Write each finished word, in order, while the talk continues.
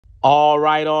All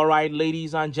right,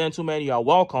 ladies and gentlemen, you are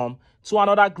welcome to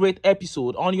another great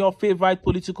episode on your favorite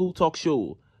political talk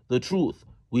show, The Truth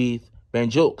with Ben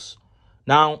Jokes.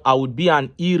 Now, I would be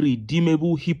an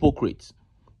irredeemable hypocrite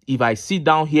if I sit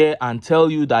down here and tell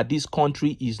you that this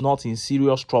country is not in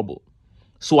serious trouble,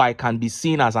 so I can be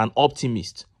seen as an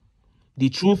optimist. The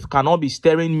truth cannot be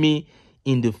staring me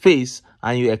in the face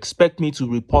and you expect me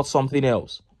to report something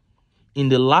else. In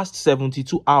the last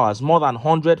 72 hours, more than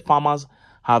 100 farmers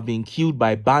have been killed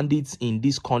by bandits in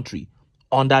this country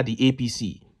under the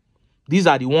APC. These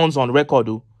are the ones on record,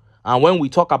 though. And when we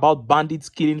talk about bandits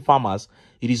killing farmers,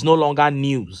 it is no longer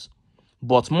news.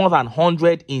 But more than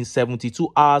 100 in 72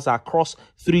 hours across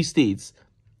 3 states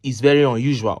is very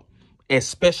unusual,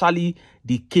 especially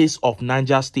the case of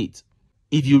Niger State.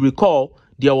 If you recall,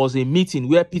 there was a meeting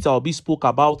where Peter Obi spoke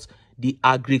about the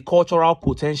agricultural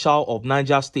potential of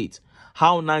Niger State,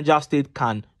 how Niger State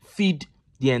can feed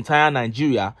the entire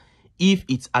Nigeria if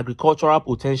its agricultural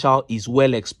potential is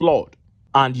well explored.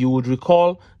 And you would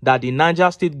recall that the Niger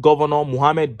State Governor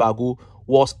Mohammed Bago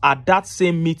was at that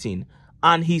same meeting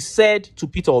and he said to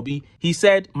Peter Obi, he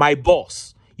said, "My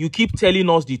boss, you keep telling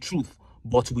us the truth,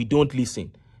 but we don't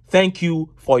listen. Thank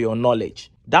you for your knowledge."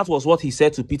 That was what he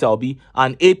said to Peter Obi,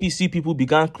 and APC people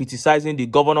began criticizing the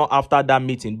governor after that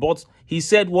meeting. But he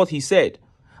said what he said.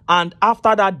 And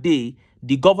after that day,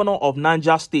 the governor of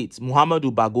Niger State,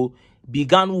 Muhammadu Bago,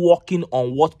 began working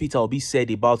on what Peter Obi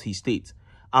said about his state.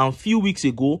 And a few weeks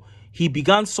ago, he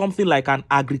began something like an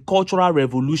agricultural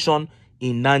revolution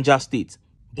in Niger State.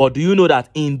 But do you know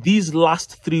that in these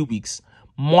last 3 weeks,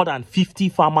 more than 50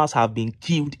 farmers have been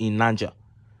killed in Niger?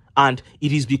 And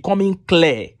it is becoming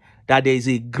clear that there is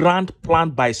a grand plan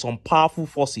by some powerful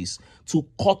forces to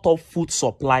cut off food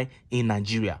supply in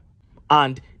Nigeria.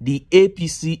 And the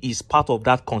APC is part of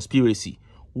that conspiracy.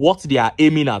 What they are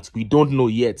aiming at, we don't know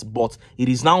yet, but it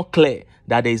is now clear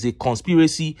that there is a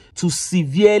conspiracy to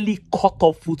severely cut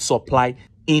off food supply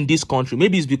in this country.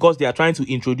 Maybe it's because they are trying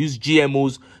to introduce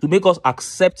GMOs to make us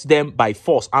accept them by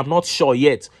force. I'm not sure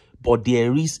yet, but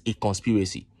there is a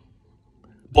conspiracy.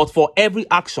 But for every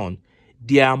action,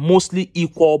 there are mostly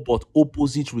equal but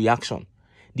opposite reaction.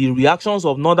 The reactions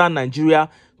of northern Nigeria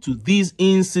to these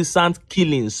incessant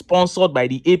killings sponsored by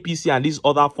the APC and these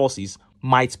other forces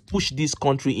might push this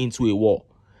country into a war.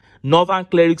 Northern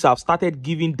clerics have started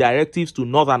giving directives to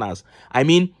northerners. I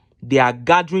mean, they are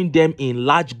gathering them in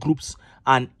large groups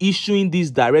and issuing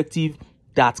this directive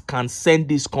that can send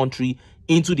this country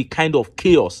into the kind of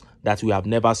chaos that we have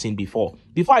never seen before.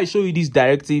 Before I show you this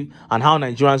directive and how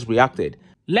Nigerians reacted,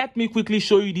 let me quickly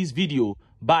show you this video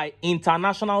by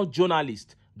international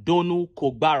journalist Donu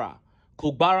Kogbara.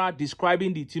 Kogbara,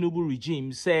 describing the Tinubu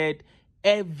regime, said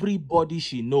everybody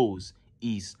she knows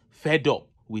is fed up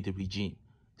with the regime.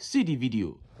 See the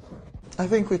video. I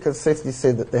think we can safely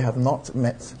say that they have not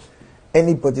met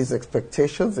anybody's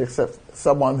expectations except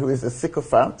someone who is a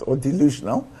sycophant or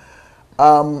delusional.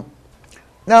 Now,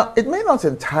 it may not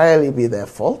entirely be their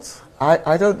fault.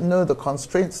 I don't know the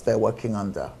constraints they're working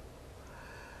under.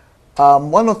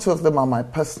 One or two of them are my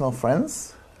personal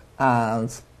friends,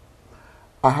 and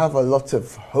I have a lot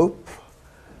of hope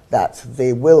that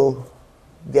they will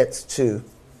get to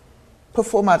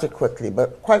perform adequately.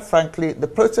 But quite frankly, the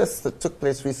protests that took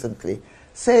place recently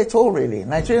say it all, really.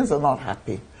 Nigerians are not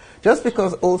happy. Just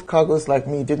because old cargoes like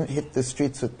me didn't hit the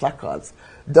streets with placards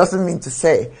doesn't mean to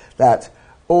say that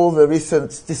all the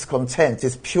recent discontent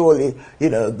is purely,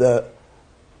 the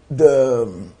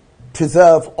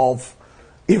preserve of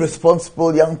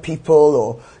irresponsible young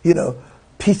people or,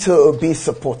 Peter Obi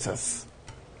supporters.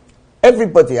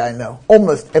 Everybody I know,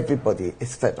 almost everybody,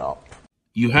 is fed up.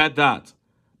 You heard that.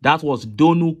 That was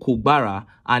Donu Kogbara,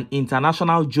 an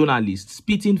international journalist,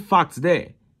 spitting facts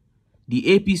there. The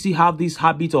APC have this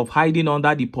habit of hiding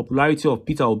under the popularity of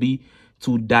Peter Obi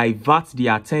to divert the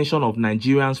attention of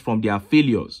Nigerians from their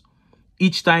failures.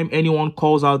 Each time anyone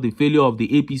calls out the failure of the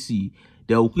APC,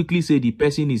 they will quickly say the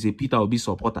person is a Peter Obi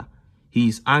supporter. He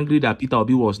is angry that Peter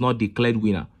Obi was not declared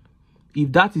winner.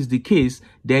 If that is the case,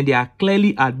 then they are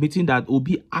clearly admitting that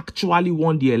Obi actually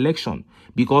won the election,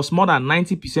 because more than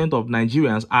 90% of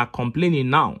Nigerians are complaining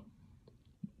now.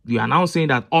 We are now saying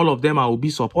that all of them are Obi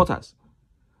supporters.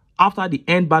 After the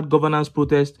End Bad Governance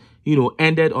protest,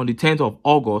 ended on the 10th of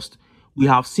August, we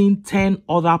have seen 10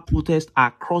 other protests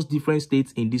across different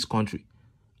states in this country.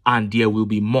 And there will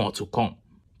be more to come.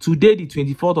 Today, the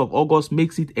 24th of August,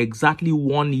 makes it exactly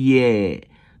 1 year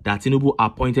that Tinubu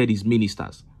appointed his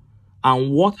ministers.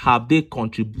 And what have they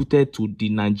contributed to the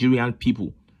Nigerian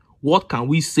people? What can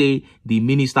we say the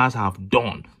ministers have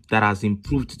done that has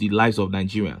improved the lives of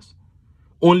Nigerians?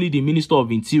 Only the Minister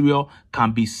of Interior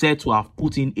can be said to have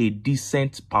put in a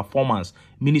decent performance.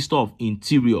 Minister of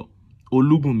Interior,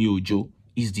 Olubunmi Ojo,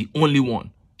 is the only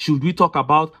one. Should we talk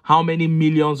about how many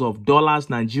millions of dollars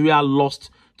Nigeria lost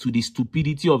to the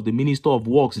stupidity of the Minister of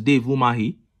Works, Dave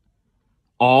Umahi?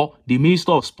 Or the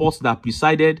Minister of Sports that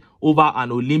presided over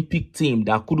an Olympic team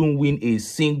that couldn't win a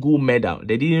single medal?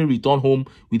 They didn't return home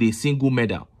with a single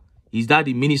medal. Is that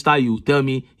the minister you tell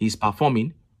me is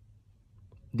performing?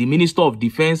 The Minister of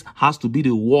Defense has to be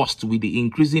the worst with the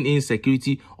increasing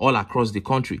insecurity all across the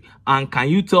country. And can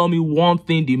you tell me one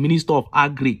thing the Minister of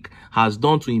Agric has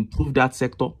done to improve that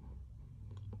sector?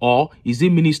 Or is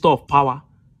it Minister of Power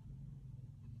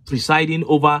presiding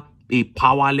over a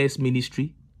powerless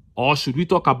ministry? Or should we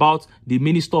talk about the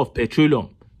Minister of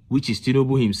Petroleum, which is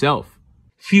Tinubu himself?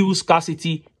 Fuel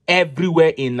scarcity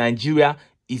everywhere in Nigeria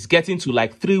is getting to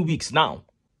like 3 weeks now.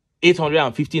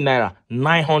 850 naira,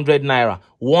 900 naira,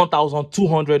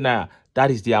 1,200 naira. That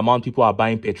is the amount people are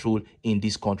buying petrol in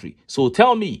this country. So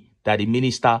tell me that the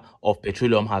Minister of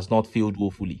Petroleum has not failed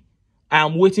woefully. I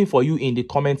am waiting for you in the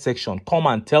comment section. Come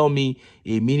and tell me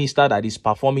a minister that is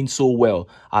performing so well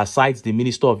aside the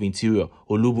Minister of Interior,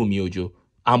 Olubunmi Ojo.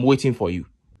 I'm waiting for you.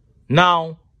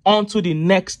 Now, on to the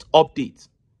next update.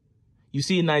 You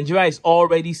see, Nigeria is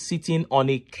already sitting on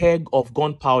a keg of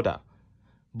gunpowder.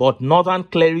 But northern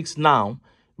clerics now,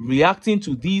 reacting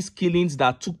to these killings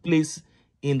that took place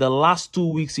in the last 2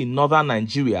 weeks in northern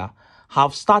Nigeria,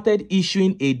 have started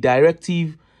issuing a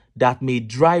directive that may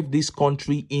drive this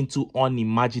country into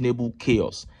unimaginable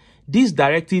chaos. This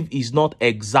directive is not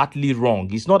exactly wrong.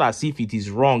 It's not as if it is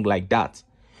wrong like that.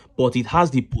 But it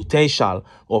has the potential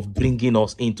of bringing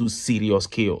us into serious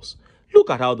chaos. Look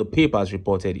at how the papers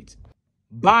reported it.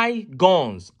 Buy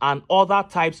guns and other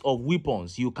types of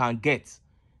weapons you can get.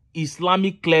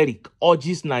 Islamic cleric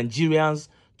urges Nigerians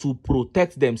to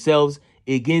protect themselves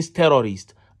against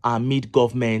terrorists amid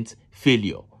government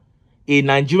failure. A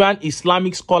Nigerian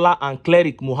Islamic scholar and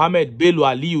cleric, Muhammad Bello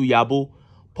Aliyu Yabo,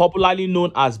 popularly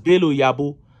known as Bello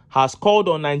Yabo, has called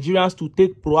on Nigerians to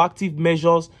take proactive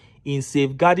measures in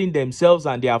safeguarding themselves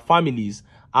and their families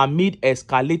amid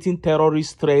escalating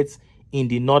terrorist threats in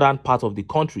the northern part of the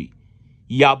country.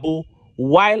 Yabo,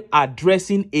 while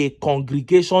addressing a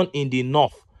congregation in the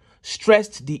north,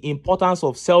 stressed the importance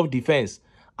of self-defense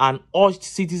and urged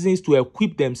citizens to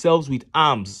equip themselves with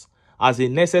arms as a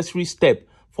necessary step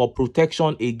for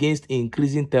protection against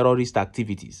increasing terrorist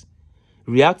activities.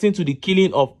 Reacting to the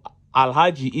killing of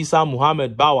Alhaji Isa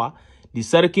Muhammad Bawa, the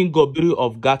Serikin Gobiri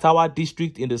of Gatawa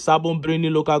district in the Sabon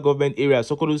Birni local government area,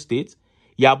 Sokoto State,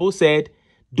 Yabo said,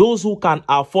 those who can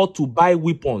afford to buy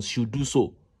weapons should do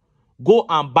so. Go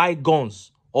and buy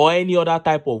guns or any other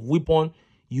type of weapon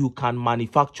you can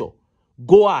manufacture.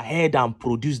 Go ahead and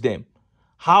produce them.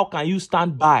 How can you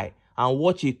stand by and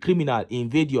watch a criminal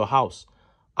invade your house,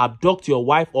 abduct your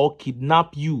wife or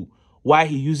kidnap you while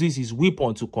he uses his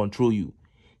weapon to control you?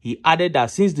 He added that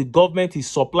since the government is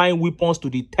supplying weapons to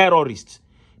the terrorists,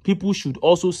 people should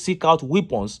also seek out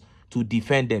weapons to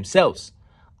defend themselves.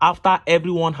 After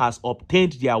everyone has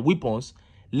obtained their weapons,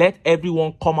 let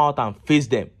everyone come out and face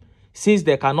them. Since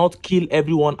they cannot kill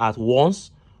everyone at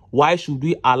once, why should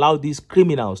we allow these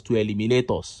criminals to eliminate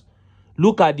us?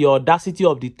 Look at the audacity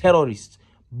of the terrorists,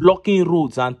 blocking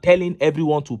roads and telling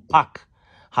everyone to park.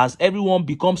 Has everyone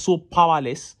become so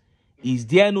powerless? Is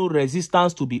there no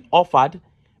resistance to be offered?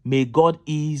 May God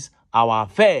ease our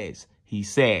affairs, he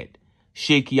said.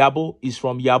 Sheikh Yabo is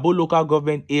from Yabo local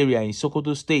government area in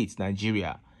Sokoto State,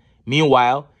 Nigeria.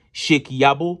 Meanwhile, Sheikh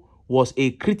Yabo was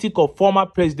a critic of former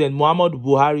President Muhammadu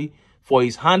Buhari for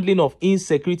his handling of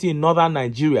insecurity in northern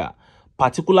Nigeria,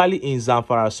 particularly in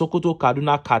Zamfara, Sokoto,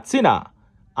 Kaduna, Katsina,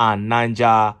 and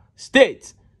Niger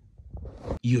State.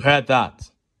 You heard that.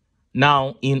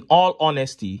 Now, in all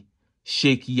honesty,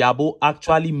 Sheikh Yabo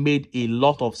actually made a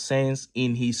lot of sense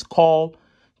in his call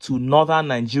to northern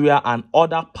Nigeria and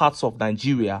other parts of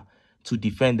Nigeria to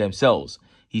defend themselves.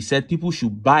 He said people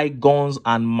should buy guns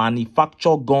and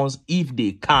manufacture guns if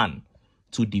they can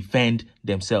to defend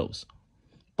themselves.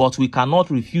 But we cannot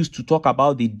refuse to talk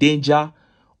about the danger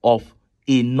of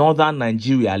a northern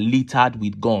Nigeria littered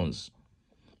with guns.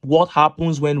 What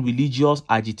happens when religious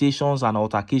agitations and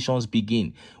altercations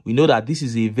begin? We know that this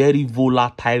is a very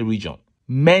volatile region.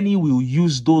 Many will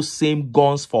use those same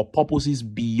guns for purposes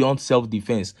beyond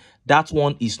self-defense. That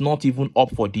one is not even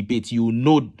up for debate. You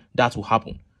know that will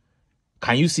happen.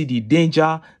 Can you see the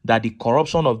danger that the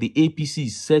corruption of the APC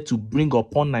is set to bring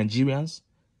upon Nigerians?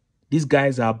 These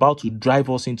guys are about to drive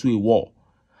us into a war.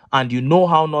 And you know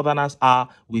how northerners are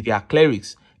with their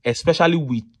clerics, especially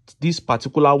with this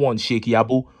particular one, Sheikh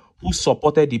Yabo, who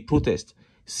supported the protest.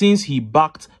 Since he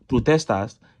backed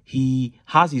protesters, he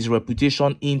has his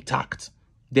reputation intact.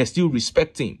 They still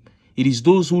respect him. It is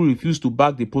those who refuse to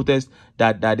back the protest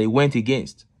that they went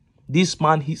against. This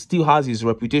man, he still has his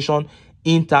reputation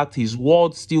intact. His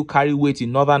words still carry weight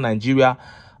in northern Nigeria.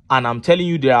 And I'm telling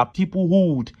you, there are people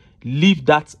who would leave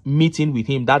that meeting with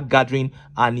him, that gathering,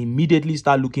 and immediately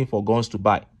start looking for guns to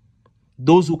buy.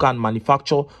 Those who can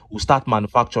manufacture will start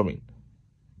manufacturing.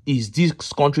 Is this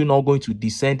country not going to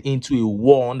descend into a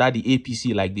war under the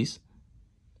APC like this?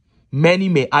 Many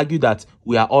may argue that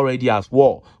we are already at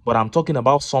war, but I'm talking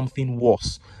about something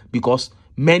worse, because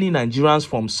many Nigerians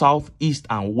from south, east,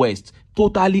 and west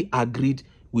totally agreed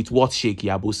with what Sheikh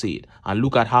Yabo said. And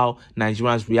look at how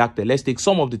Nigerians reacted. Let's take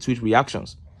some of the tweet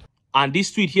reactions. And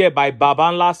this tweet here by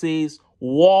Babanla says,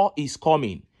 war is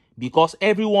coming because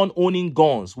everyone owning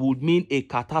guns would mean a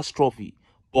catastrophe,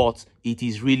 but it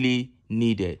is really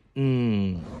needed.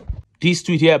 This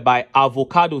tweet here by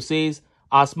Avocado says,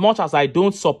 as much as I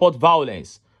don't support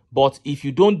violence, but if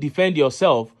you don't defend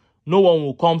yourself, no one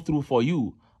will come through for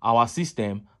you. Our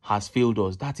system has failed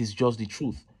us. That is just the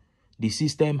truth. The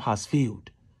system has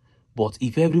failed. But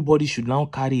if everybody should now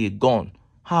carry a gun,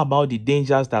 how about the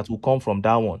dangers that will come from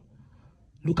that one?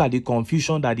 Look at the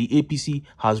confusion that the APC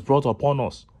has brought upon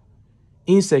us.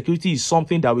 Insecurity is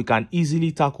something that we can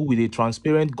easily tackle with a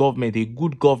transparent government, a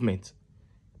good government.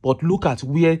 But look at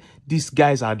where these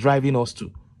guys are driving us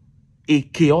to. A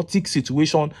chaotic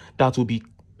situation that will be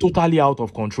totally out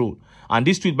of control. And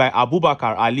this tweet by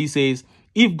Abubakar Ali says,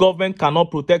 if government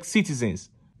cannot protect citizens,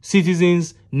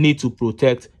 citizens need to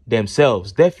protect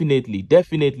themselves. Definitely,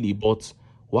 but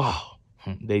wow,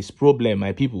 there is problem,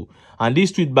 my people. And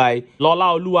this tweet by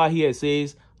Lola Olua here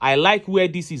says, I like where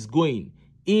this is going.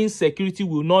 Insecurity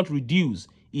will not reduce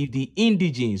if the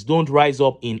indigenes don't rise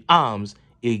up in arms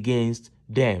against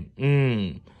them.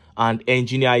 And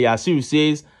Engineer Yasir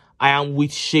says, I am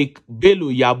with Sheikh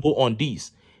Bello Yabo on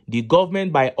this. The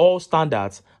government, by all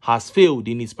standards, has failed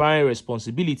in its primary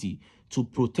responsibility to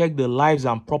protect the lives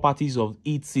and properties of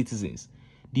its citizens.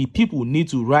 The people need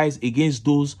to rise against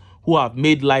those who have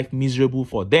made life miserable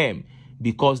for them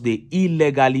because they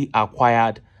illegally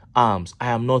acquired arms. I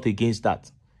am not against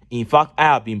that. In fact, I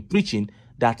have been preaching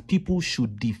that people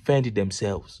should defend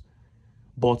themselves.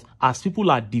 But as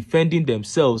people are defending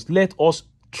themselves, let us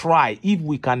try, if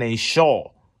we can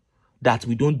ensure that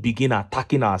we don't begin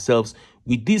attacking ourselves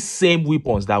with these same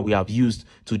weapons that we have used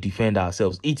to defend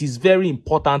ourselves. It is very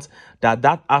important that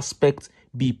that aspect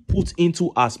be put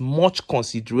into as much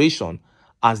consideration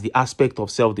as the aspect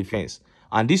of self-defense.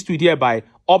 And this tweet here by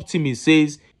Optimist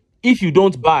says, if you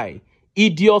don't buy,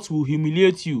 idiots will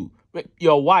humiliate you,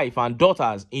 your wife and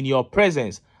daughters in your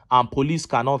presence, and police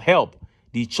cannot help.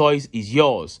 The choice is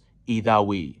yours either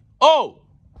way. Oh!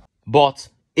 But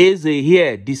Eze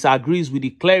here disagrees with the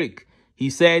cleric. He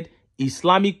said,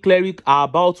 Islamic cleric are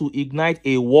about to ignite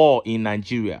a war in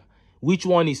Nigeria. Which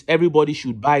one is everybody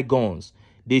should buy guns?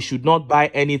 They should not buy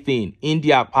anything.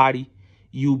 India party.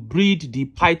 You breed the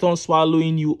python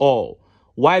swallowing you all.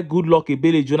 Why Goodluck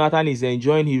Ebele Jonathan is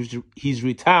enjoying his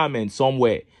retirement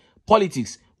somewhere.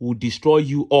 Politics will destroy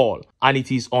you all, and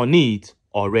it is on it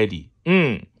already.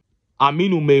 Aminu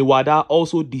Meiwada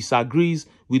also disagrees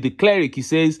with the cleric. He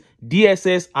says,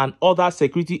 DSS and other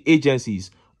security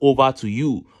agencies, over to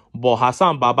you. But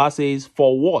Hassan Baba says,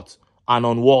 for what and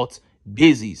on what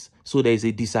basis? So there is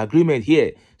a disagreement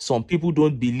here. Some people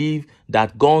don't believe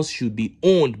that guns should be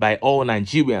owned by all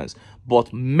Nigerians.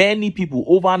 But many people,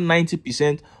 over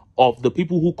 90% of the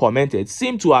people who commented,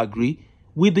 seem to agree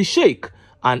with the Sheikh.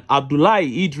 And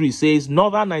Abdullahi Idris says,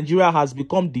 Northern Nigeria has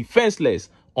become defenseless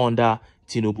under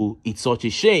Tinubu. It's such a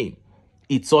shame.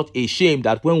 It's such a shame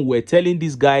that when we were telling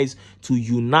these guys to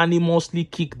unanimously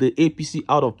kick the APC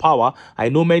out of power, I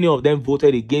know many of them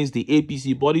voted against the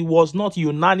APC, but it was not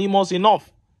unanimous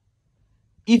enough.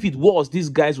 If it was, these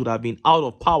guys would have been out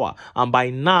of power. And by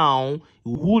now,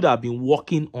 we would have been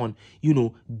working on,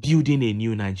 building a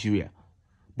new Nigeria.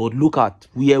 But look at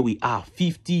where we are,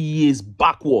 50 years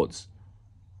backwards.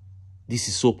 This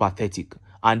is so pathetic.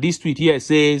 And this tweet here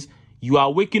says, you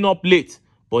are waking up late,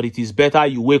 but it is better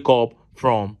you wake up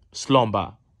from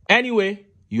slumber. Anyway,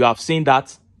 you have seen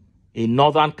that. A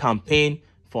northern campaign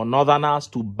for northerners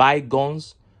to buy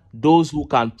guns. Those who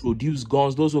can produce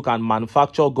guns, those who can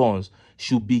manufacture guns,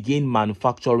 should begin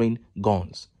manufacturing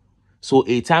guns. So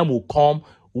a time will come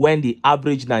when the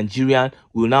average Nigerian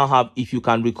will now have, if you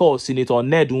can recall, Senator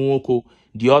Ned Nwoko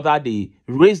the other day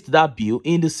raised that bill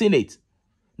in the Senate,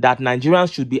 that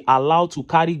Nigerians should be allowed to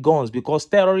carry guns because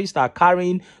terrorists are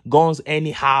carrying guns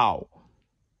anyhow.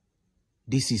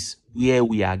 This is where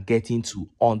we are getting to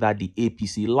under the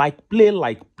APC. Like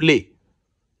play.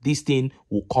 this thing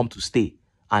will come to stay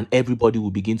and everybody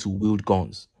will begin to wield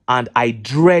guns. And I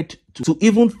dread to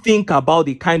even think about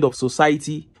the kind of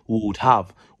society we would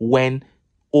have when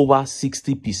over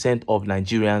 60% of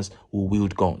Nigerians will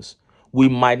wield guns. We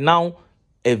might now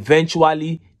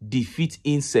eventually defeat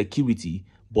insecurity,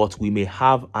 but we may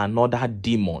have another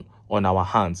demon on our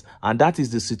hands. And that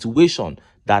is the situation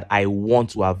that I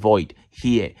want to avoid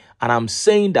here. And I'm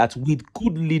saying that with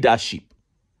good leadership,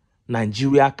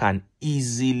 Nigeria can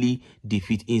easily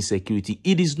defeat insecurity.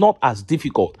 It is not as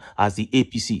difficult as the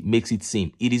APC makes it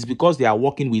seem. It is because they are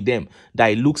working with them that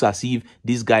it looks as if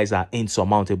these guys are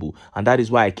insurmountable. And that is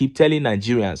why I keep telling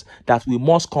Nigerians that we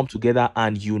must come together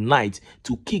and unite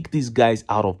to kick these guys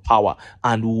out of power,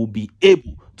 and we will be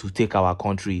able to take our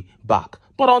country back.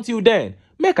 But until then,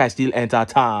 make I still enter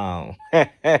town.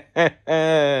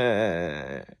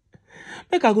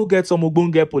 Make I go get some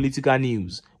ogbonge political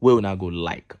news wey una go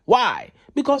like. Why?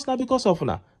 Because of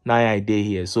una. Now I dey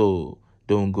here, so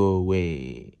don't go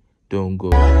away. Don't go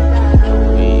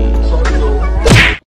away.